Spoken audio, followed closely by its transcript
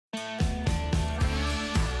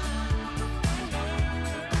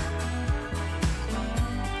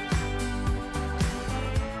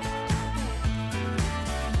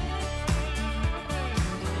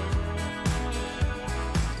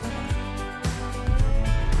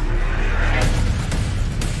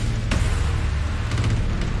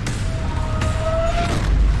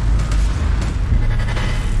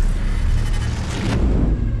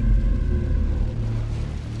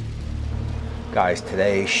Guys,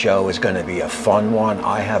 today's show is going to be a fun one.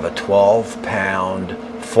 I have a 12-pound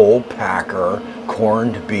full packer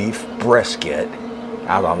corned beef brisket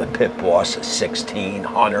out on the Pit Boss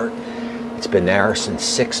 1600. It's been there since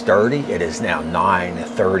 6:30. It is now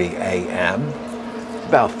 9:30 a.m. It's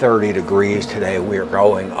about 30 degrees today. We are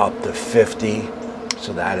going up to 50.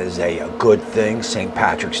 So that is a good thing. St.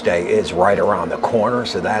 Patrick's Day is right around the corner,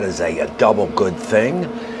 so that is a double good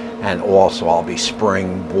thing. And also I'll be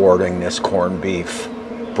springboarding this corned beef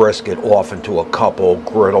brisket off into a couple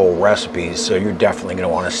griddle recipes, so you're definitely going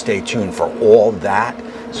to want to stay tuned for all that.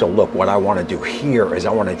 So look, what I want to do here is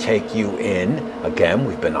I want to take you in. Again,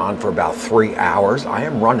 we've been on for about 3 hours. I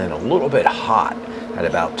am running a little bit hot at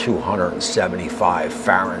about 275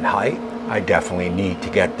 Fahrenheit. I definitely need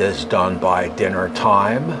to get this done by dinner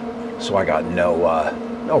time, so I got no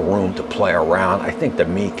room to play around. I think the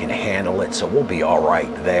meat can handle it, so we'll be all right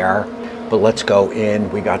there. But let's go in.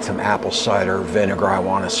 We got some apple cider vinegar. I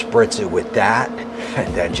want to spritz it with that,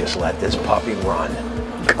 and then just let this puppy run.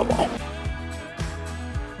 Come on.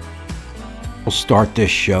 We'll start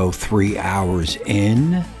this show 3 hours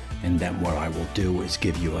in, and then what I will do is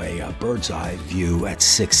give you a bird's eye view at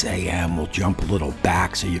 6 a.m. We'll jump a little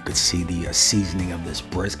back so you could see the seasoning of this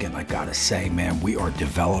brisket. And I gotta say, man, we are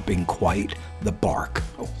developing quite the bark.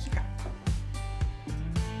 Oh, yeah.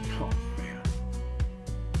 Oh, man.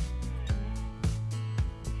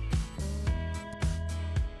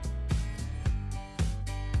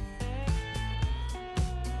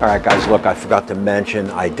 All right, guys, look, I forgot to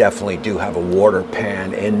mention, I definitely do have a water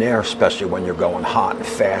pan in there, especially when you're going hot and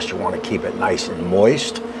fast. You want to keep it nice and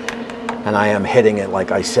moist. And I am hitting it,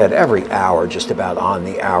 like I said, every hour, just about on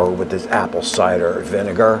the hour with this apple cider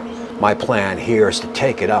vinegar. My plan here is to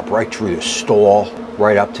take it up right through the stall,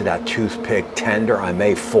 right up to that toothpick tender. I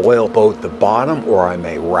may foil both the bottom or I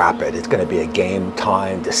may wrap it. It's going to be a game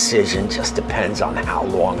time decision, just depends on how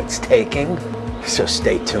long it's taking. So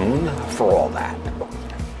stay tuned for all that.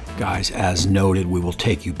 Guys, as noted, we will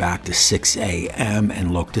take you back to 6 a.m.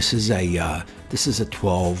 and look, this is a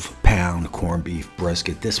 12-pound corned beef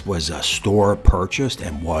brisket. This was a store purchased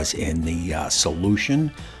and was in the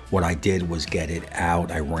solution. What I did was get it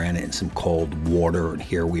out. I ran it in some cold water, and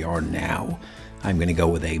here we are now. I'm going to go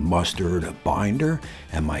with a mustard binder,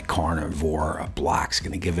 and my carnivore black's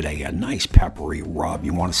going to give it a nice peppery rub.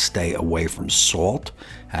 You want to stay away from salt,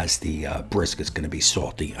 as the brisket's going to be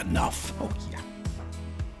salty enough. Oh, yeah.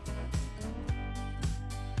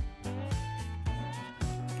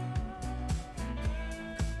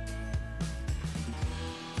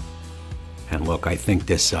 And look, I think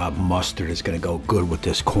this mustard is going to go good with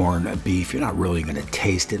this corned beef. You're not really going to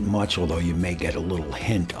taste it much, although you may get a little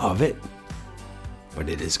hint of it. But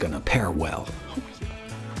it is going to pair well.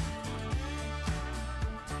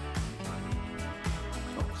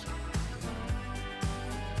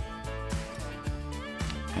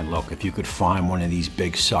 And look, if you could find one of these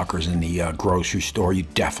big suckers in the grocery store, you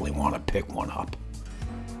definitely want to pick one up.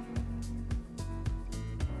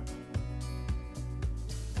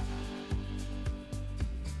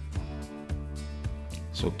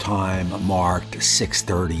 So time marked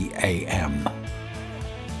 6:30 a.m.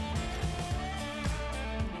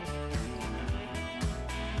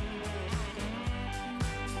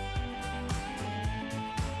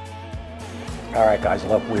 All right, guys,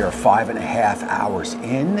 look, we are 5.5 hours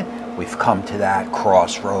in. We've come to that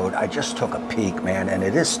crossroad. I just took a peek, man, and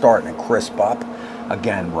it is starting to crisp up.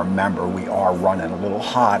 Again, remember, we are running a little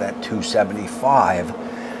hot at 275.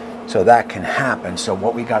 So that can happen. So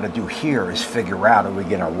what we got to do here is figure out, are we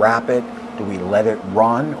going to wrap it? Do we let it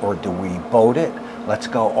run, or do we boat it? Let's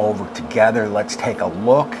go over together. Let's take a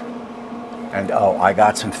look. And oh, I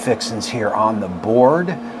got some fixings here on the board.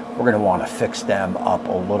 We're going to want to fix them up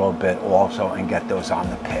a little bit also and get those on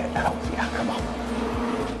the pit. Oh yeah, come on.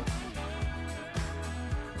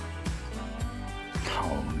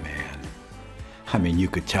 Oh man. I mean, you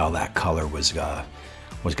could tell that color was going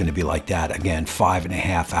to be like that. Again,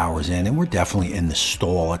 5.5 hours in, and we're definitely in the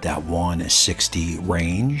stall at that 160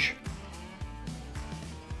 range.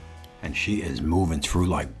 And she is moving through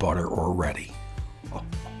like butter already. Oh,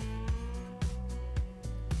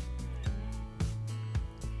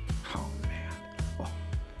 oh man. Oh.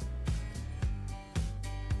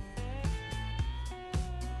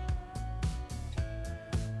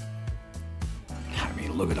 I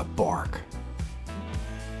mean, look at the bark.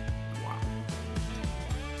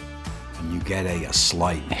 You get a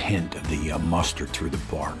slight hint of the mustard through the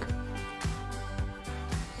bark.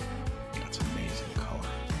 That's amazing color.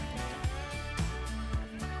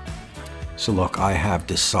 So look, I have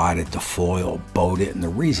decided to foil boat it, and the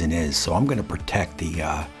reason is, so I'm going to protect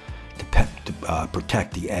the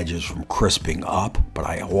protect the edges from crisping up, but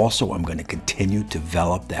I also am going to continue to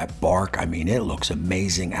develop that bark. I mean, it looks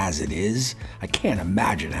amazing as it is. I can't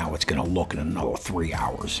imagine how it's going to look in another 3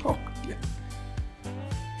 hours. Oh, yeah.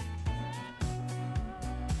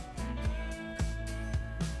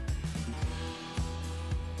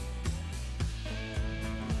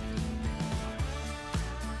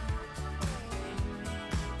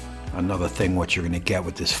 Another thing what you're going to get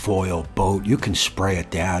with this foil boat, you can spray it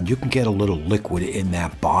down. You can get a little liquid in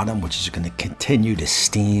that bottom, which is going to continue to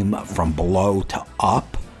steam from below to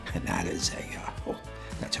up, and that is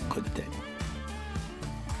that's a good thing.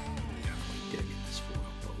 Dig in this foil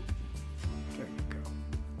boat. There you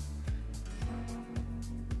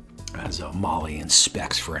go. As Molly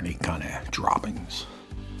inspects for any kind of droppings.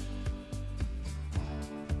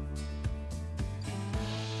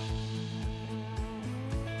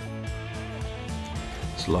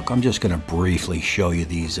 So look, I'm just going to briefly show you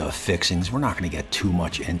these fixings. We're not going to get too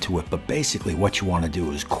much into it, but basically what you want to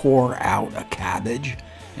do is core out a cabbage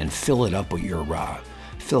and fill it up with your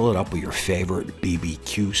favorite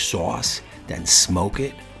BBQ sauce, then smoke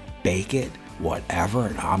it, bake it, whatever,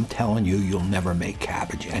 and I'm telling you, you'll never make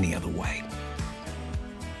cabbage any other way.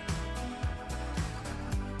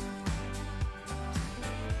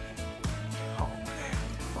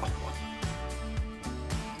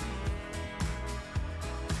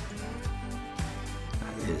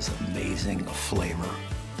 Is amazing flavor.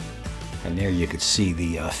 And there you could see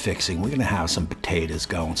the fixing. We're going to have some potatoes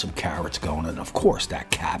going, some carrots going, and of course that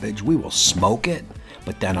cabbage. We will smoke it,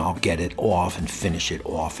 but then I'll get it off and finish it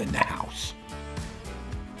off in the house.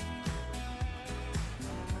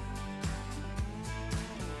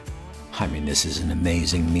 I mean, this is an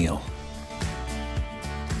amazing meal.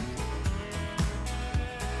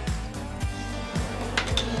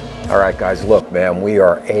 All right, guys, look, man, we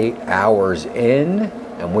are 8 hours in,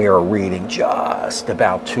 and we are reading just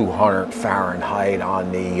about 200 Fahrenheit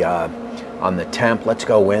on the temp. Let's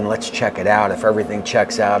go in, let's check it out. If everything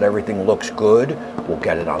checks out, everything looks good, we'll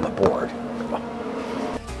get it on the board.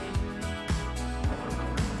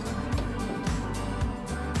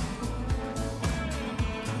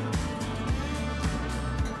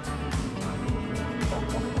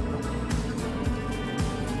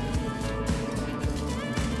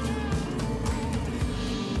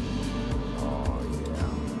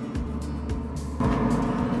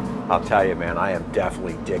 I'll tell you, man, I am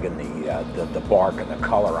definitely digging the bark and the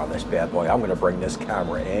color on this bad boy. I'm going to bring this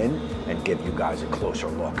camera in and give you guys a closer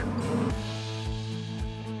look.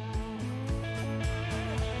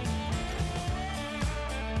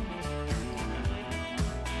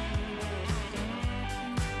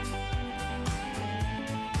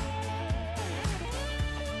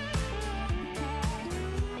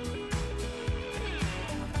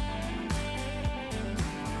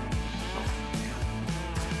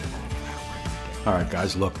 All right,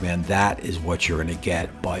 guys, look, man, that is what you're going to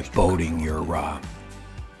get by boating your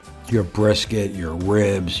brisket, your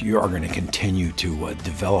ribs. You are going to continue to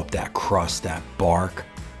develop that crust, that bark,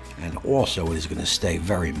 and also it is going to stay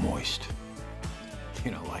very moist. You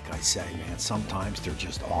know, like I say, man, sometimes there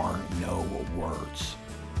just are no words.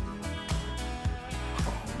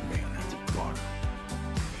 Oh, man, that's a butter.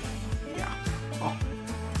 Yeah. Oh.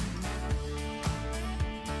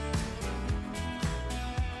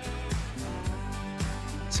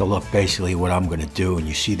 So look, basically what I'm going to do, and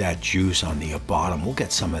you see that juice on the bottom, we'll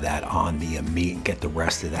get some of that on the meat and get the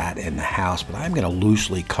rest of that in the house, but I'm going to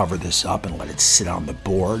loosely cover this up and let it sit on the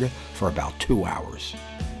board for about 2 hours.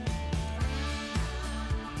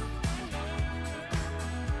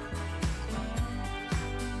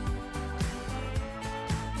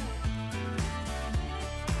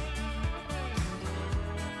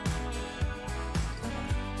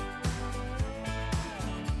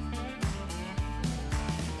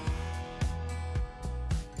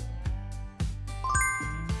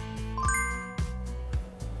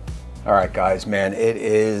 All right, guys, man, it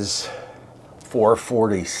is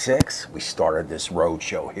 4:46. We started this road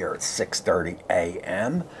show here at 6:30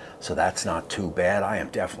 a.m., so that's not too bad. I am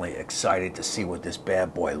definitely excited to see what this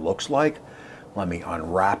bad boy looks like. Let me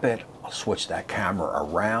unwrap it. I'll switch that camera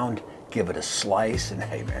around, give it a slice, and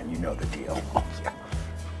hey, man, you know the deal. Oh, yeah.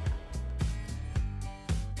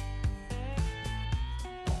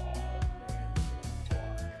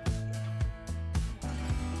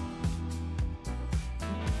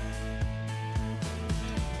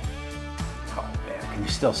 Can you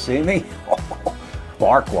still see me? Oh,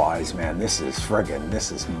 bark wise, man, this is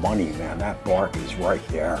money, man. That bark is right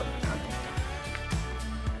there, man.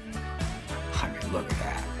 I mean, look at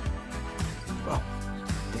that. Oh,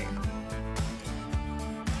 damn.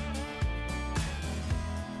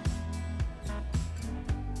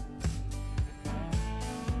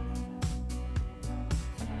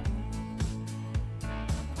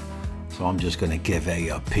 So I'm just gonna give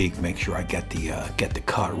a peek, make sure I get the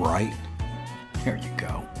cut right. There you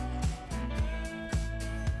go.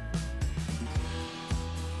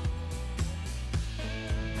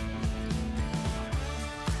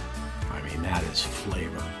 I mean, that is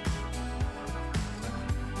flavor.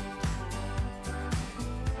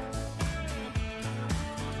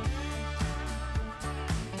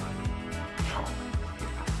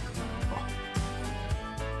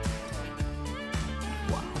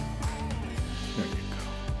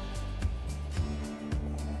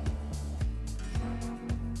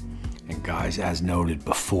 Guys, as noted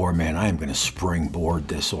before, man, I am going to springboard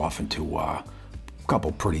this off into a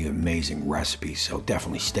couple pretty amazing recipes, so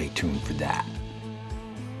definitely stay tuned for that.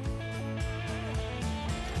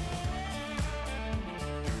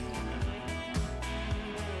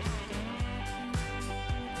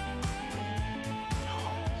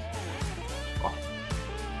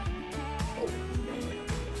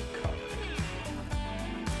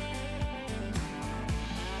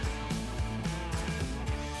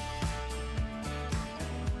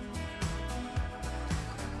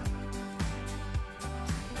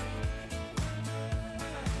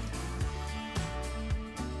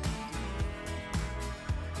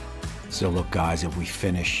 So look guys, if we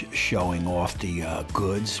finish showing off the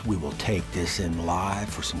goods, we will take this in live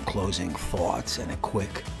for some closing thoughts and a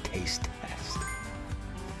quick taste test.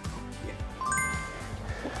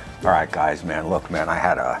 All right guys, man, look man, I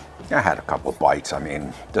had a couple bites. I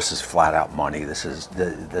mean, this is flat out money. This is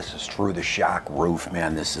through the shack roof,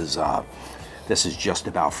 man. This is just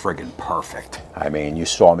about friggin' perfect. I mean, you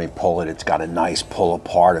saw me pull it. It's got a nice pull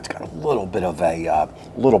apart. It's got a little bit of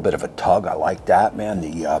a tug. I like that, man.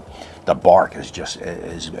 The bark is just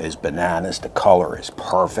is bananas. The color is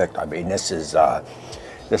perfect. I mean, this is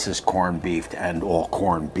corned beef to end all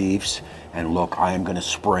corned beefs. And look, I am going to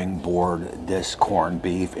springboard this corned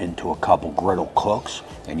beef into a couple griddle cooks,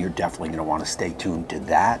 and you're definitely going to want to stay tuned to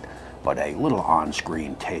that. But a little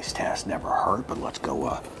on-screen taste test never hurt. But let's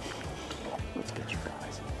go. Let's get you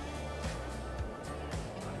guys.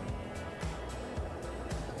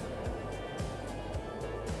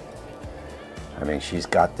 I mean, she's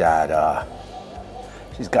got that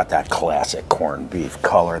classic corned beef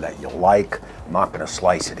color that you like. I'm not going to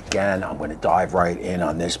slice it again. I'm going to dive right in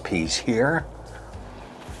on this piece here.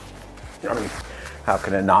 I mean, how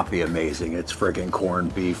can it not be amazing? It's friggin'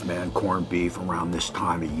 corned beef, man. Corned beef around this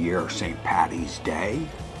time of year, St. Patty's Day,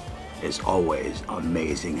 is always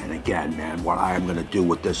amazing. And again, man, what I am going to do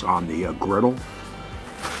with this on the griddle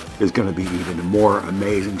is going to be even more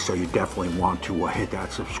amazing. So you definitely want to hit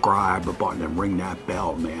that subscribe button and ring that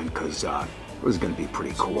bell, man, because it was going to be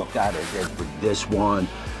pretty cool. Look, that is it for this one.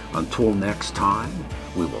 Until next time,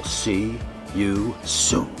 we will see you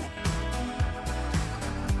soon.